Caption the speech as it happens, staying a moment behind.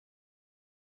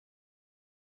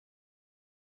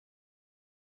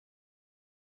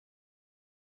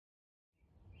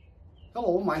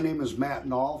Hello, my name is Matt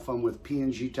Nolf. I'm with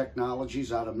PNG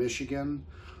Technologies out of Michigan.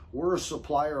 We're a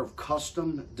supplier of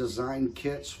custom design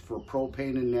kits for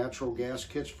propane and natural gas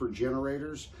kits for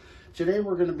generators. Today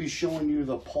we're going to be showing you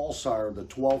the Pulsar, the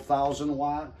 12,000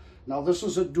 watt. Now this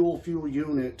is a dual fuel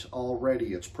unit already.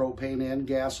 It's propane and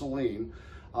gasoline.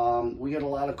 We get a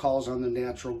lot of calls on the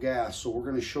natural gas, so we're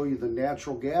going to show you the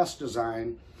natural gas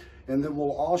design, and then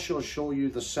we'll also show you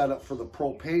the setup for the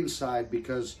propane side,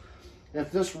 because if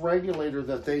this regulator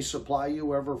that they supply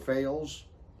you ever fails,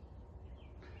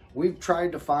 we've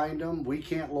tried to find them. We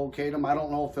can't locate them. I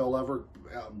don't know if they'll ever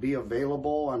be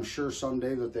available. I'm sure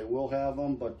someday that they will have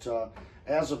them, but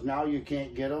as of now, you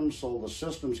can't get them. So the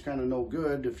system's kind of no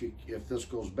good if this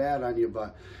goes bad on you.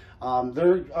 But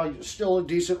they're still a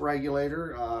decent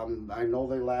regulator. I know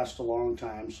they last a long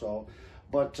time. So,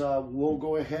 but we'll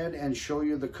go ahead and show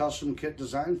you the custom kit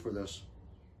design for this.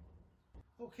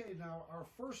 Okay, now our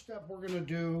first step we're going to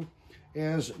do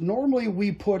is, normally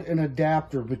we put an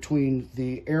adapter between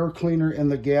the air cleaner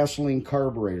and the gasoline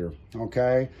carburetor,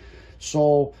 okay?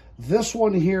 So this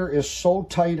one here is so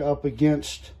tight up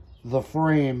against the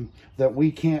frame that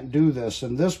we can't do this.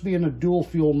 And this being a dual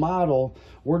fuel model,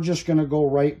 we're just going to go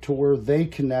right to where they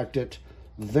connect it,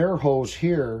 their hose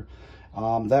here.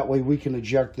 That way we can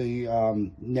eject the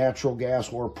natural gas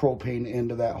or propane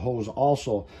into that hose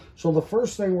also. So the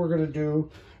first thing we're going to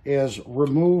do is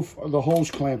remove the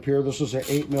hose clamp here. This is an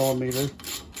 8mm.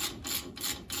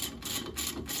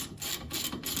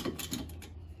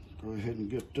 Go ahead and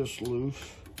get this loose.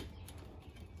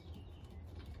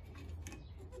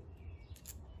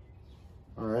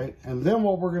 All right, and then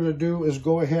what we're going to do is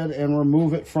go ahead and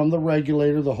remove it from the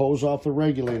regulator, the hose off the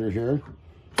regulator here.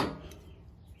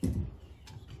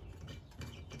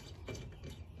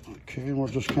 Okay, and we'll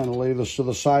just kind of lay this to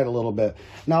the side a little bit.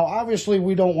 Now, obviously,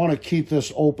 we don't want to keep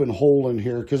this open hole in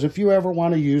here, because if you ever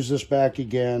want to use this back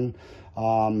again,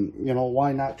 you know,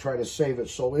 why not try to save it?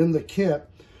 So in the kit,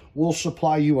 we'll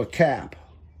supply you a cap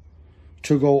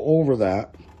to go over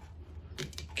that.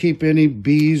 Keep any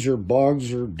bees or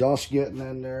bugs or dust getting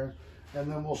in there.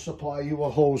 And then we'll supply you a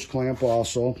hose clamp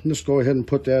also. Just go ahead and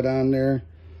put that on there.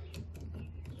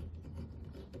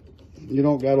 You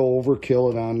don't got to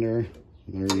overkill it on there.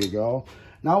 There you go.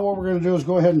 Now what we're going to do is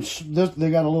go ahead and,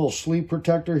 they got a little sleeve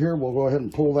protector here. We'll go ahead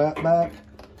and pull that back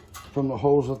from the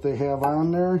hose that they have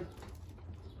on there,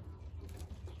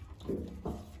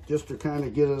 just to kind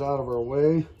of get it out of our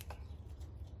way.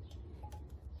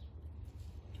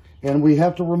 And we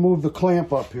have to remove the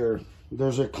clamp up here.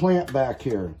 There's a clamp back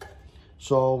here.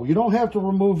 So you don't have to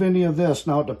remove any of this.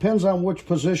 Now it depends on which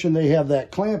position they have that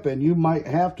clamp in. You might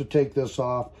have to take this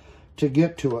off to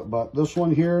get to it, but this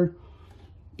one here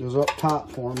is up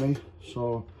top for me.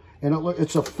 So, and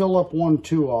it's a Phillip one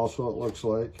too, also, it looks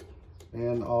like,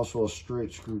 and also a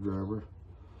straight screwdriver.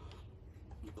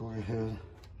 Go ahead,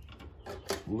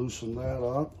 loosen that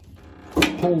up,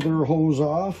 pull their hose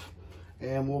off,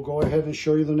 and we'll go ahead and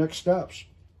show you the next steps.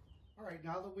 All right,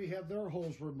 now that we have their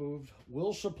hose removed,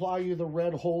 we'll supply you the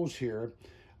red hose here.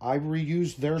 I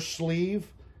reused their sleeve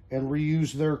and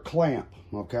reused their clamp,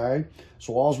 okay?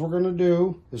 So all we're gonna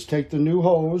do is take the new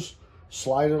hose,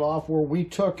 slide it off where we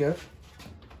took it.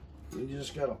 You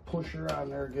just got to push her on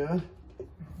there good.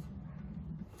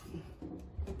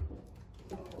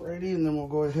 Alrighty, and then we'll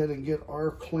go ahead and get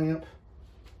our clamp,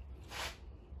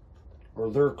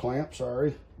 or their clamp,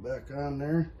 sorry, back on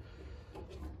there.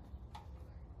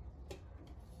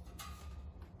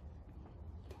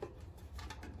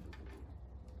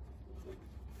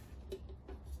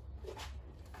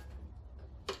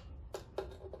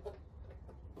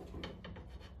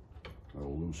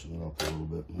 I'll loosen it up a little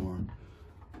bit more.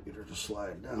 Get her to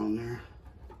slide down there.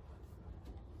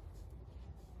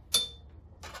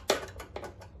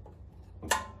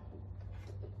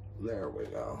 There we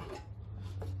go.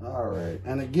 All right,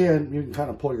 and again, you can kind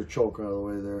of pull your choke out of the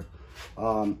way there.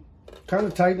 Kind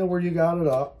of tighten it where you got it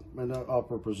up in the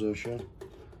upper position.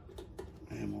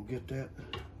 And we'll get that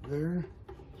there.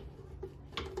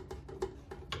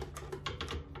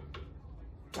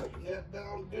 Tighten that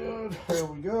down good. There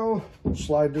we go.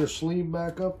 Slide their sleeve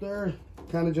back up there.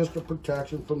 Kind of just a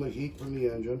protection from the heat from the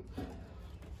engine.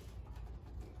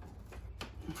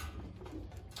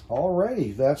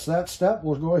 Alrighty, that's that step.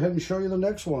 We'll go ahead and show you the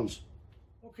next ones.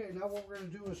 Okay, now what we're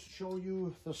going to do is show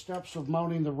you the steps of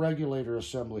mounting the regulator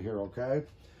assembly here, okay?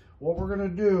 What we're going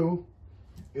to do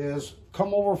is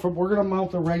come over from, we're going to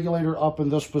mount the regulator up in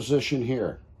this position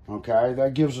here, okay?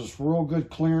 That gives us real good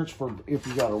clearance for if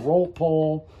you got a rope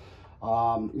pull,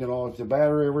 you know, if the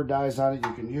battery ever dies on it,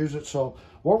 you can use it. So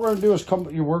what we're going to do is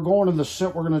we're going to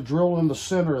the we're going to drill in the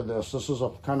center of this. This is a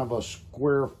kind of a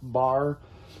square bar.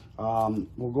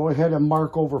 We'll go ahead and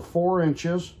mark over 4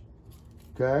 inches.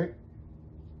 Okay.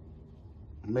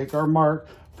 Make our mark.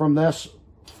 From this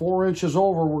 4 inches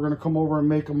over, we're going to come over and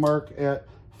make a mark at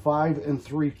 5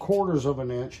 3/4 of an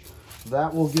inch.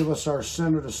 That will give us our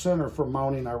center to center for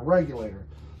mounting our regulator.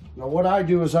 Now what I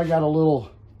do is I got a little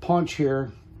punch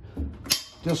here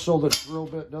just so the drill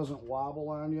bit doesn't wobble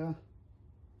on you.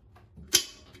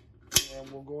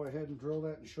 And we'll go ahead and drill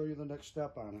that and show you the next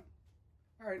step on it.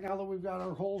 All right, now that we've got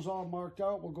our holes all marked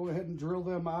out, we'll go ahead and drill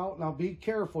them out. Now be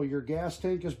careful, your gas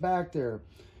tank is back there.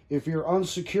 If you're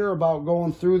unsecure about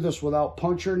going through this without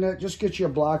puncturing it, just get you a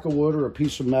block of wood or a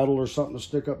piece of metal or something to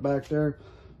stick up back there.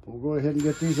 We'll go ahead and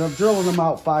get these. I'm drilling them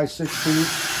out 5/6 feet.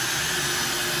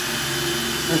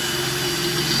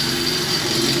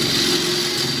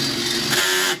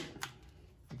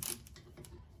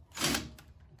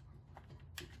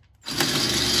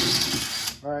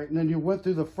 All right, and then you went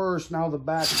through the first, now the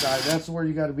back side. That's where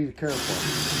you got to be careful.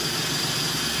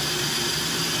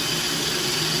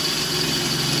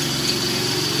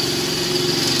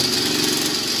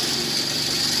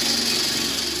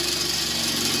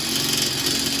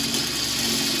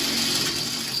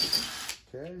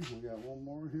 Okay, we got one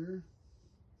more here.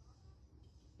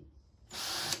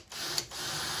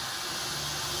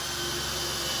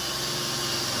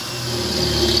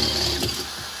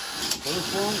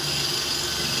 First one.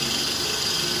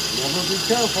 Never be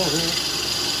careful here.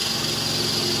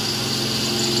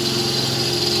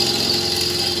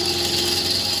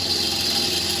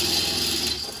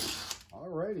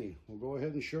 Alrighty, we'll go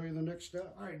ahead and show you the next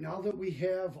step. All right, now that we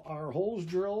have our holes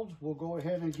drilled, we'll go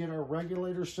ahead and get our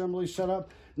regulator assembly set up.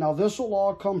 Now this will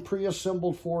all come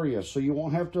pre-assembled for you, so you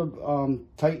won't have to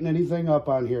tighten anything up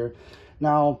on here.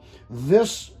 Now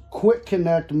this quick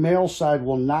connect male side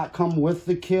will not come with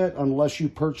the kit unless you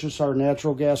purchase our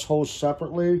natural gas hose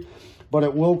separately, but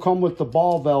it will come with the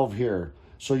ball valve here,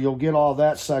 so you'll get all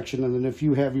that section. And then if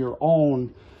you have your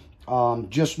own,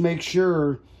 just make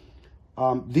sure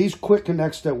these quick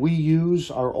connects that we use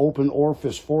are open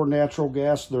orifice for natural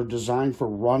gas. They're designed for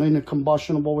running a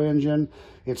combustible engine.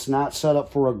 It's not set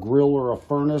up for a grill or a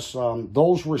furnace.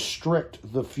 Those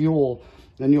restrict the fuel,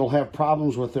 and you'll have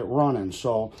problems with it running.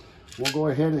 So we'll go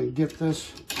ahead and get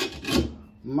this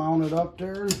mounted up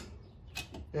there.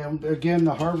 And again,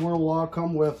 the hardware will all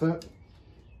come with it.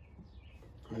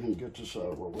 I can get this out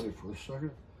of our way for a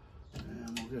second.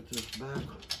 And we'll get this back.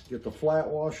 Get the flat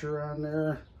washer on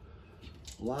there.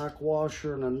 Lock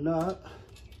washer and a nut.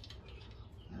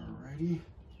 Alrighty.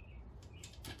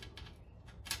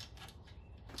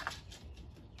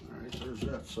 Alright, there's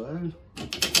that side.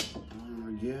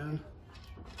 And again,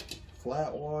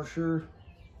 flat washer,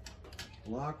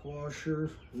 lock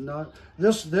washer, nut.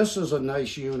 This is a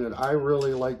nice unit. I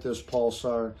really like this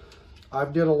Pulsar.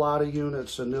 I've did a lot of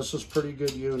units, and this is pretty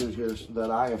good unit here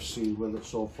that I have seen with it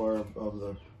so far of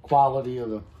the quality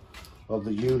of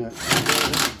the unit.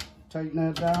 Tighten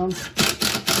that down,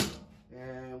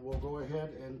 and we'll go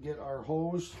ahead and get our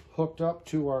hose hooked up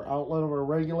to our outlet of our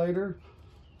regulator.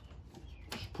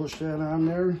 Just push that on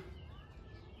there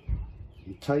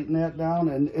and tighten that down,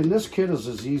 and this kit is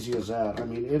as easy as that. I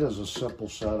mean, it is a simple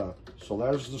setup. So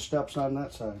there's the steps on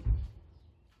that side.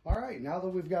 All right, now that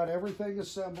we've got everything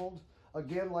assembled,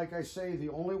 again, like I say, the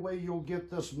only way you'll get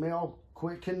this male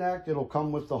quick connect, it'll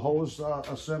come with the hose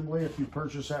assembly if you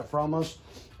purchase that from us.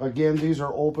 Again, these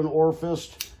are open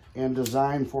orificed and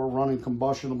designed for running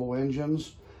combustible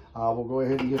engines. We'll go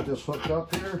ahead and get this hooked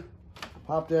up here.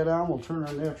 Pop that on. We'll turn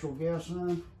our natural gas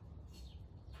on.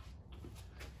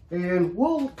 And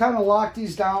we'll kind of lock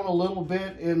these down a little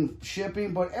bit in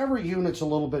shipping, but every unit's a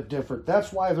little bit different.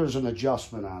 That's why there's an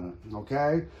adjustment on it,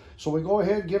 okay? So we go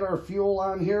ahead and get our fuel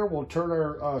on here. We'll turn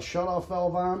our shutoff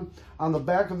valve on. On the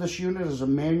back of this unit is a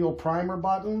manual primer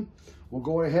button. We'll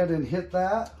go ahead and hit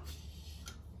that.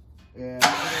 And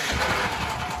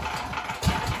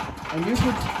you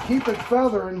can keep it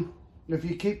feathering. If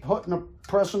you keep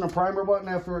pressing the primer button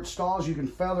after it stalls, you can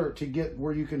feather it to get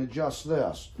where you can adjust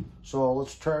this. So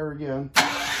let's try her again.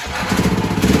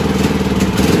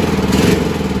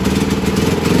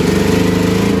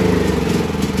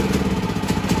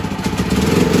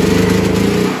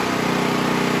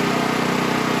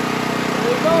 There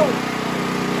you go.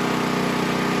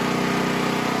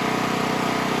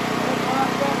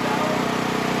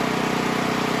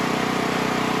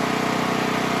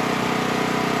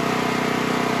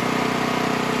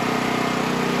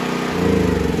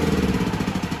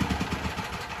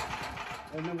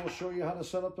 And then we'll show you how to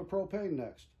set up the propane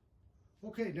next.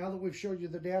 Okay, now that we've showed you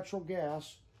the natural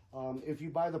gas, if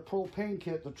you buy the propane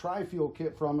kit, the tri-fuel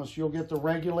kit from us, you'll get the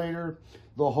regulator,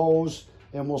 the hose,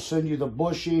 and we'll send you the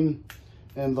bushing,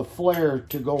 and the flare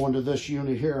to go into this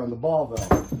unit here on the ball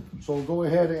valve. So we'll go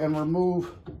ahead and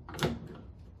remove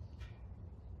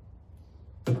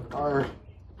our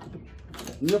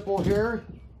nipple here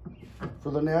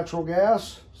for the natural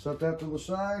gas. Set that to the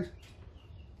side.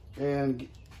 And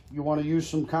you want to use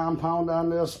some compound on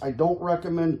this. I don't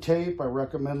recommend tape. I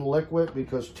recommend liquid,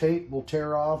 because tape will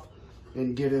tear off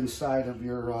and get inside of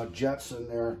your jets in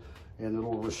there, and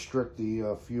it'll restrict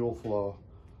the fuel flow.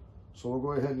 So we'll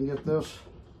go ahead and get this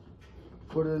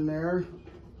put in there.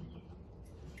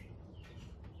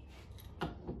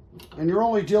 And you're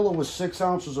only dealing with 6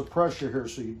 ounces of pressure here,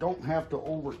 so you don't have to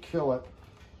overkill it.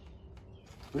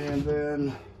 And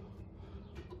then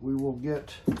we will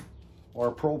get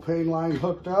our propane line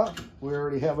hooked up. We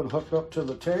already have it hooked up to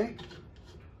the tank.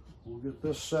 We'll get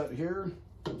this set here.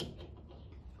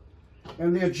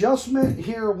 And the adjustment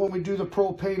here when we do the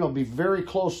propane will be very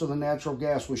close to the natural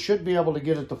gas. We should be able to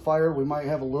get it to fire. We might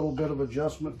have a little bit of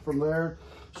adjustment from there.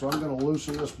 So I'm going to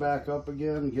loosen this back up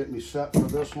again and get me set for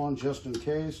this one just in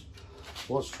case.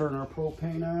 Let's turn our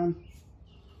propane on.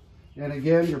 And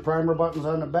again, your primer button's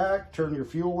on the back. Turn your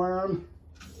fuel on.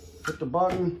 Hit the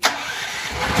button.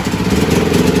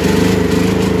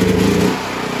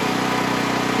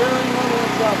 Steering wheel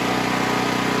adjustment.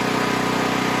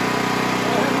 Go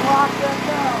ahead and lock that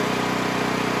down.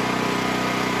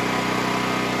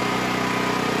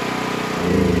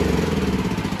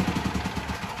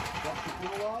 Shut the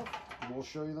fuel off, and we'll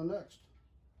show you the next.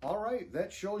 All right,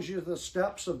 that shows you the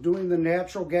steps of doing the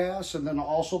natural gas and then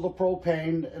also the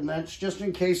propane, and that's just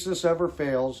in case this ever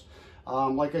fails.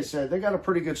 Like I said, they got a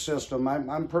pretty good system.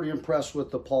 I'm pretty impressed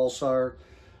with the Pulsar.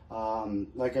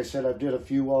 Like I said, I did a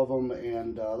few of them,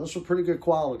 and this was pretty good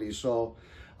quality. So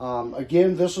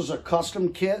again, this is a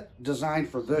custom kit designed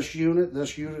for this unit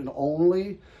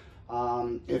only.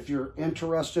 If you're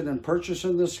interested in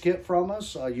purchasing this kit from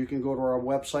us, you can go to our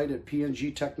website at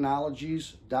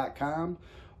pngtechnologies.com,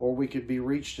 or we could be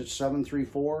reached at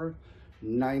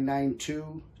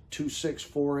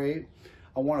 734-992-2648.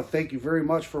 I want to thank you very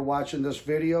much for watching this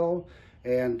video,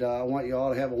 and I want you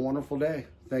all to have a wonderful day.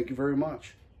 Thank you very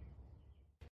much.